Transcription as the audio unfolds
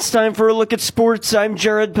It's time for a look at sports. I'm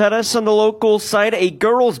Jared Pettis. On the local side, a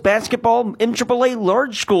girls basketball NAAA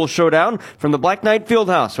large school showdown from the Black Knight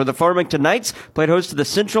Fieldhouse, where the Farmington Knights played host to the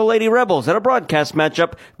Central Lady Rebels at a broadcast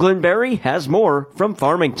matchup. Glenn Berry has more from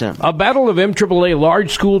Farmington. A battle of MAAA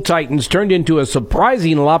large school titans turned into a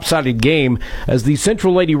surprising lopsided game as the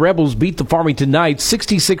Central Lady Rebels beat the Farmington Knights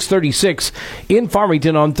 66-36 in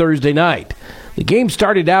Farmington on Thursday night. The game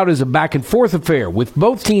started out as a back-and-forth affair, with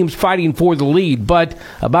both teams fighting for the lead, but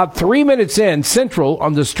about 3 minutes in, Central,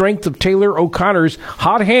 on the strength of Taylor O'Connor's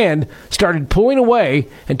hot hand, started pulling away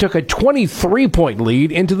and took a 23-point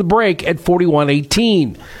lead into the break at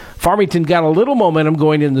 41-18. Farmington got a little momentum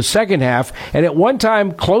going in the second half, and at one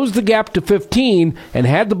time closed the gap to 15 and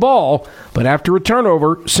had the ball, but after a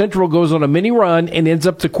turnover, Central goes on a mini run and ends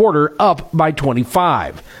up the quarter up by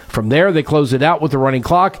 25. From there, they close it out with the running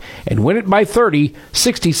clock and win it by 30,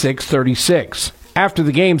 66-36. After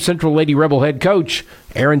the game, Central Lady Rebel head coach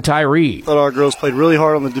Aaron Tyree. I thought our girls played really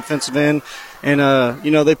hard on the defensive end, and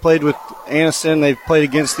they played with Anniston. They've played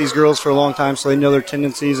against these girls for a long time, so they know their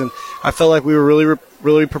tendencies, and I felt like we were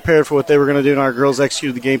really prepared for what they were going to do, and our girls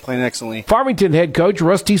executed the game plan excellently. Farmington head coach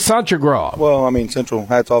Rusty Sanchagraw. Well, Central,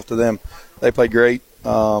 hats off to them. They played great.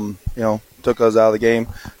 Took us out of the game.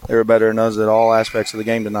 They were better than us at all aspects of the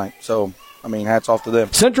game tonight. So, hats off to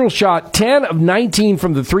them. Central shot 10 of 19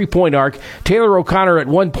 from the three-point arc. Taylor O'Connor at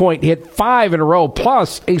one point hit 5 in a row,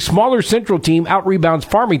 plus a smaller Central team out-rebounds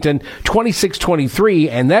Farmington 26-23,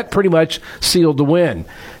 and that pretty much sealed the win.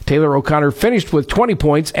 Taylor O'Connor finished with 20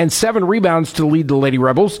 points and 7 rebounds to lead the Lady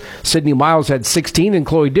Rebels. Sydney Miles had 16 and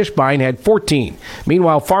Chloe Dishbine had 14.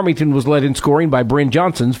 Meanwhile, Farmington was led in scoring by Bryn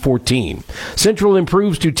Johnson's 14. Central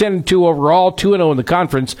improves to 10-2 overall, 2-0 in the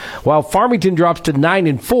conference, while Farmington drops to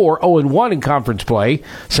 9-4, 0-1 in conference play.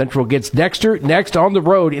 Central gets Dexter next on the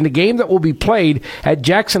road in a game that will be played at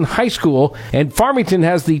Jackson High School, and Farmington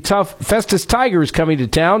has the tough Festus Tigers coming to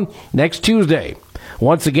town next Tuesday.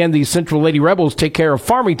 Once again, the Central Lady Rebels take care of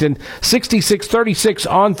Farmington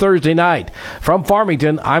 66-36 on Thursday night. From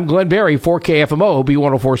Farmington, I'm Glenn Berry for KFMO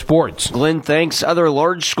B104 Sports. Glenn, thanks. Other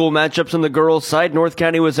large school matchups on the girls' side. North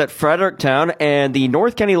County was at Fredericktown, and the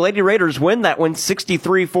North County Lady Raiders win that one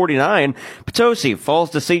 63-49. Potosi falls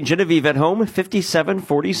to St. Genevieve at home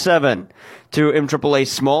 57-47. Two MAAA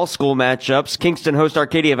small school matchups. Kingston host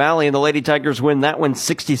Arcadia Valley, and the Lady Tigers win that one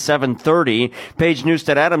 67-30. Paige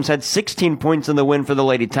Newstead Adams had 16 points in the win for the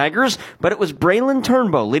Lady Tigers, but it was Braylon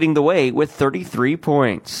Turnbow leading the way with 33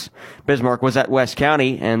 points. Bismarck was at West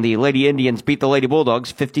County, and the Lady Indians beat the Lady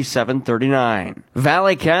Bulldogs 57-39.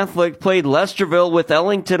 Valley Catholic played Lesterville with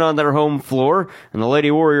Ellington on their home floor, and the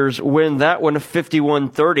Lady Warriors win that one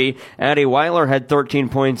 51-30. Addie Weiler had 13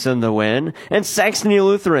 points in the win, and Saxony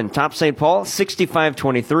Lutheran topped St. Paul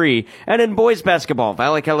 65-23. And in boys basketball,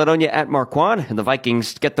 Valley Caledonia at Marquand, and the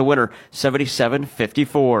Vikings get the winner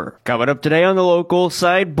 77-54. Coming up today on the local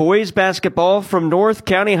side, boys basketball from North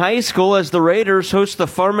County High School as the Raiders host the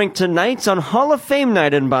Farmington Knights on Hall of Fame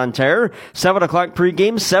night in Bonne Terre. 7 o'clock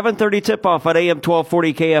pregame, 7:30 tip-off at AM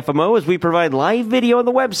 1240 KFMO as we provide live video on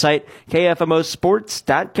the website,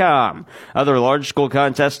 KFMOsports.com. Other large school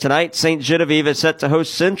contests tonight, St. Genevieve is set to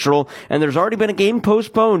host Central, and there's already been a game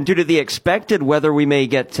postponed due to the expected weather we may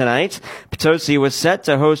get tonight. Potosi was set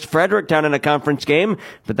to host Fredericktown in a conference game,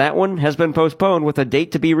 but that one has been postponed with a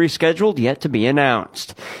date to be rescheduled yet to be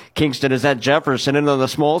announced. Kingston is at Jefferson, and on the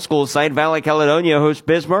small school side, Valley Caledonia hosts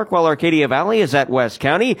Bismarck, while Arcadia Valley is at West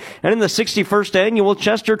County. And in the 61st annual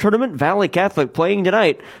Chester Tournament, Valley Catholic playing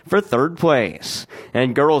tonight for third place.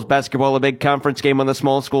 And girls basketball, a big conference game on the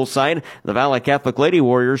small school side. The Valley Catholic Lady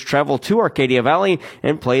Warriors travel to Arcadia Valley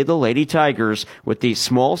and play the Lady Tigers, with the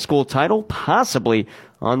small school title possibly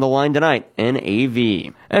on the line tonight in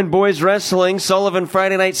AV. And boys wrestling, Sullivan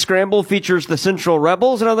Friday Night Scramble features the Central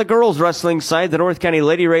Rebels, and on the girls wrestling side, the North County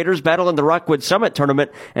Lady Raiders battle in the Rockwood Summit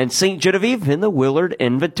Tournament and St. Genevieve in the Willard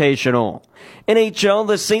Invitational. NHL,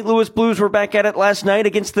 the St. Louis Blues were back at it last night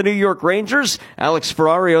against the New York Rangers. Alex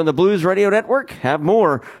Ferrario on the Blues Radio Network have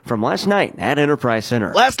more from last night at Enterprise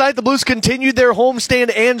Center. Last night, the Blues continued their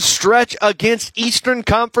homestand and stretch against Eastern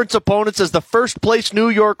Conference opponents as the first-place New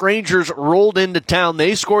York Rangers rolled into town.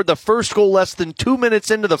 They scored the first goal less than 2 minutes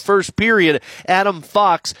into the first period. Adam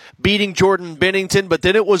Fox beating Jordan Bennington, but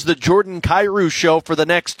then it was the Jordan Kyrou show for the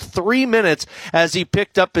next 3 minutes as he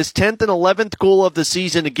picked up his 10th and 11th goal of the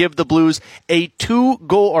season to give the Blues a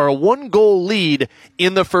 1-goal lead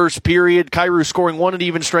in the first period. Kyrou scoring one at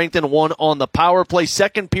even strength and one on the power play.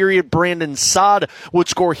 Second period, Brandon Saad would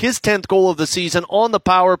score his 10th goal of the season on the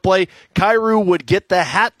power play. Kyrou would get the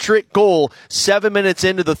hat-trick goal 7 minutes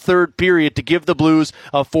into the third period to give the Blues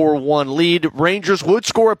a 4-1 lead. Rangers would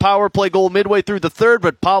score a power play goal midway through the third,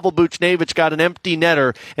 but Pavel Buchnevich got an empty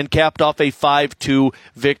netter and capped off a 5-2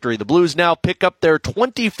 victory. The Blues now pick up their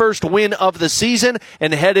 21st win of the season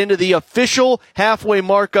and head into the official halfway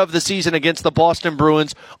mark of the season against the Boston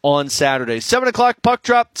Bruins on Saturday. 7 o'clock puck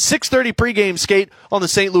drop, 6:30 pregame skate on the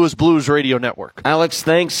St. Louis Blues radio network. Alex,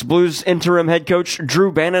 thanks. Blues interim head coach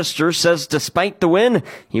Drew Bannister says despite the win,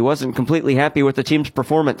 he wasn't completely happy with the team's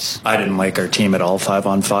performance. I didn't like our team at all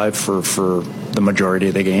 5-on-5 for the majority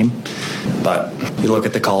of the game. But you look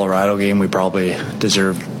at the Colorado game, we probably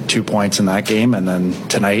deserved 2 points in that game. And then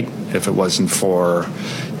tonight, if it wasn't for,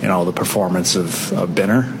 the performance of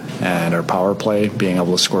Binner and our power play being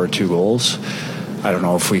able to score 2 goals, I don't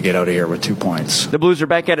know if we get out of here with 2 points. The Blues are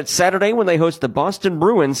back at it Saturday when they host the Boston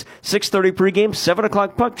Bruins. 6:30 pregame, 7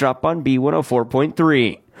 o'clock puck drop on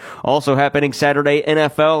B104.3. Also happening Saturday,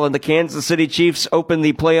 NFL and the Kansas City Chiefs open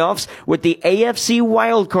the playoffs with the AFC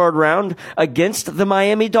wildcard round against the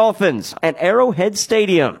Miami Dolphins at Arrowhead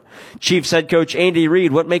Stadium. Chiefs head coach Andy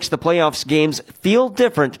Reid, what makes the playoffs games feel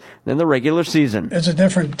different than the regular season? It's a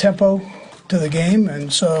different tempo to the game,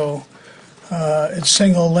 and so it's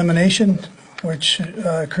single elimination, which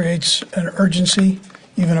creates an urgency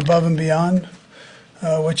even above and beyond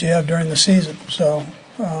what you have during the season. So,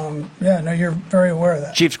 you're very aware of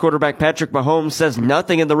that. Chiefs quarterback Patrick Mahomes says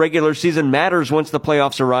nothing in the regular season matters once the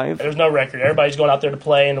playoffs arrive. There's no record. Everybody's going out there to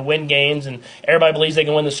play and to win games, and everybody believes they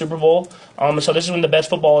can win the Super Bowl. So this is when the best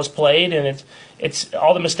football is played, and it's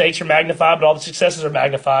all the mistakes are magnified, but all the successes are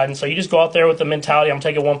magnified. And so you just go out there with the mentality, I'm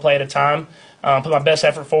taking one play at a time. Put my best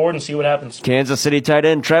effort forward and see what happens. Kansas City tight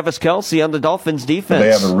end Travis Kelce on the Dolphins defense.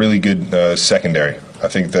 They have a really good secondary. I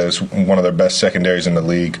think that's one of their best secondaries in the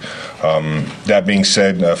league. That being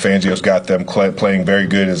said, Fangio's got them playing very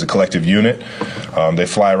good as a collective unit. They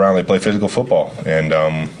fly around, they play physical football.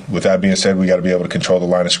 And with that being said, we got to be able to control the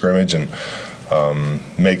line of scrimmage and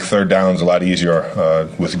make third downs a lot easier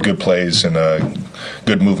with good plays and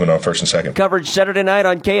good movement on first and second. Coverage Saturday night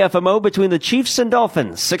on KFMO between the Chiefs and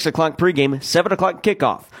Dolphins. 6 o'clock pregame, 7 o'clock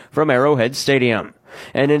kickoff from Arrowhead Stadium.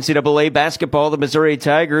 And NCAA basketball, the Missouri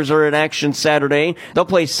Tigers are in action Saturday. They'll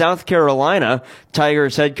play South Carolina.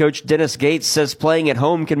 Tigers head coach Dennis Gates says playing at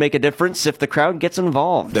home can make a difference if the crowd gets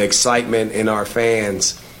involved. The excitement in our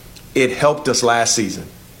fans, it helped us last season.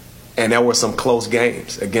 And there were some close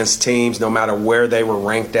games against teams, no matter where they were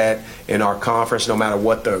ranked at in our conference, no matter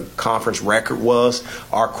what the conference record was,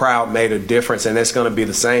 our crowd made a difference, and it's going to be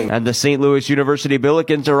the same. And the St. Louis University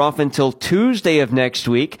Billikens are off until Tuesday of next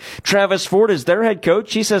week. Travis Ford is their head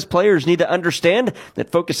coach. He says players need to understand that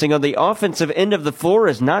focusing on the offensive end of the floor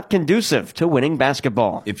is not conducive to winning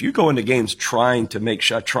basketball. If you go into games trying to make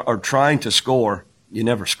shots or trying to score, you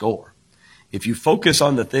never score. If you focus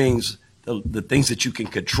on the things that you can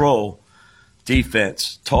control,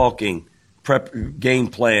 defense, talking, prep, game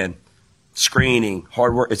plan, screening,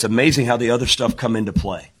 hard work, it's amazing how the other stuff come into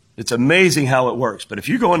play. It's amazing how it works. But if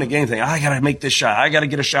you go into game thinking, I got to make this shot, I got to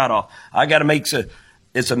get a shot off,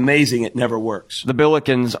 it's amazing it never works. The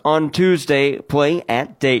Billikens on Tuesday play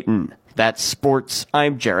at Dayton. That's sports.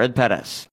 I'm Jared Pettis.